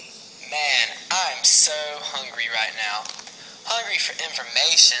hungry right now. Hungry for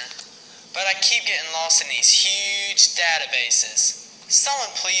information, but I keep getting lost in these huge databases.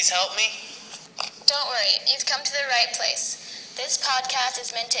 Someone please help me. Don't worry, you've come to the right place. This podcast is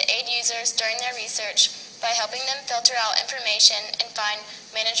meant to aid users during their research by helping them filter out information and find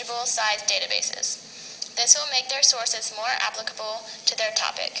manageable sized databases. This will make their sources more applicable to their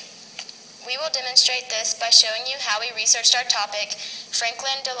topic. We will demonstrate this by showing you how we researched our topic,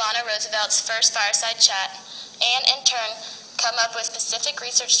 Franklin Delano Roosevelt's first fireside chat, and in turn, come up with specific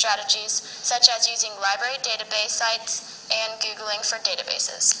research strategies such as using library database sites and Googling for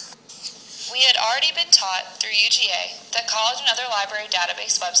databases. We had already been taught through UGA that college and other library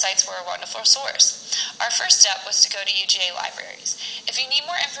database websites were a wonderful source. Our first step was to go to UGA libraries. If you need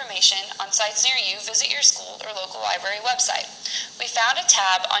more information on sites near you, visit your school or local library website. We found a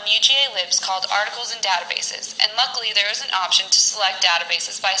tab on UGA Libs called Articles and Databases, and luckily there was an option to select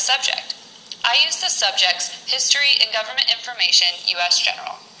databases by subject. I used the subjects History and Government Information, U.S.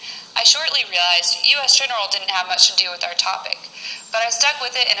 General. I shortly realized U.S. General didn't have much to do with our topic, but I stuck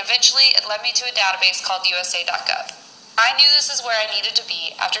with it and eventually it led me to a database called USA.gov. I knew this is where I needed to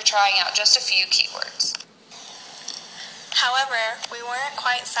be after trying out just a few keywords. However, we weren't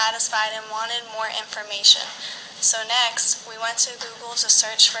quite satisfied and wanted more information. So next, we went to Google to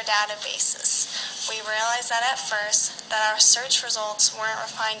search for databases. We realized that at first, that our search results weren't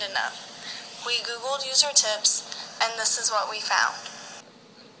refined enough. We Googled user tips, and this is what we found.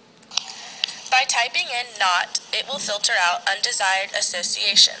 By typing in not, it will filter out undesired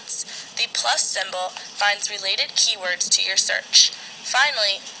associations. The plus symbol finds related keywords to your search.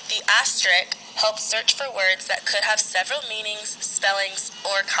 Finally, the asterisk helps search for words that could have several meanings, spellings,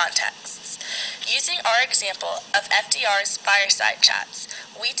 or contexts. Using our example of FDR's fireside chats,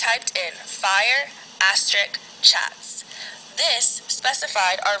 we typed in fire asterisk chats. This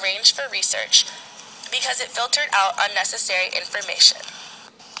specified our range for research because it filtered out unnecessary information.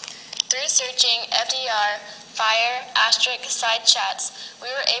 Through searching FDR fire asterisk side chats, we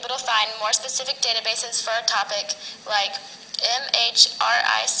were able to find more specific databases for our topic, like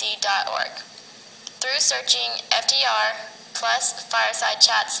mhric.org. Through searching FDR plus fireside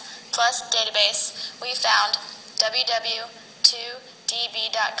chats plus database, we found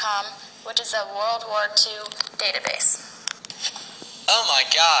www.2db.com, which is a World War II database. Oh my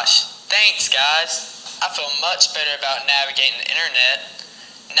gosh, thanks guys. I feel much better about navigating the internet.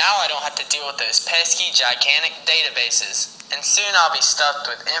 Now I don't have to deal with those pesky, gigantic databases, and soon I'll be stuffed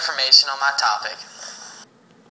with information on my topic.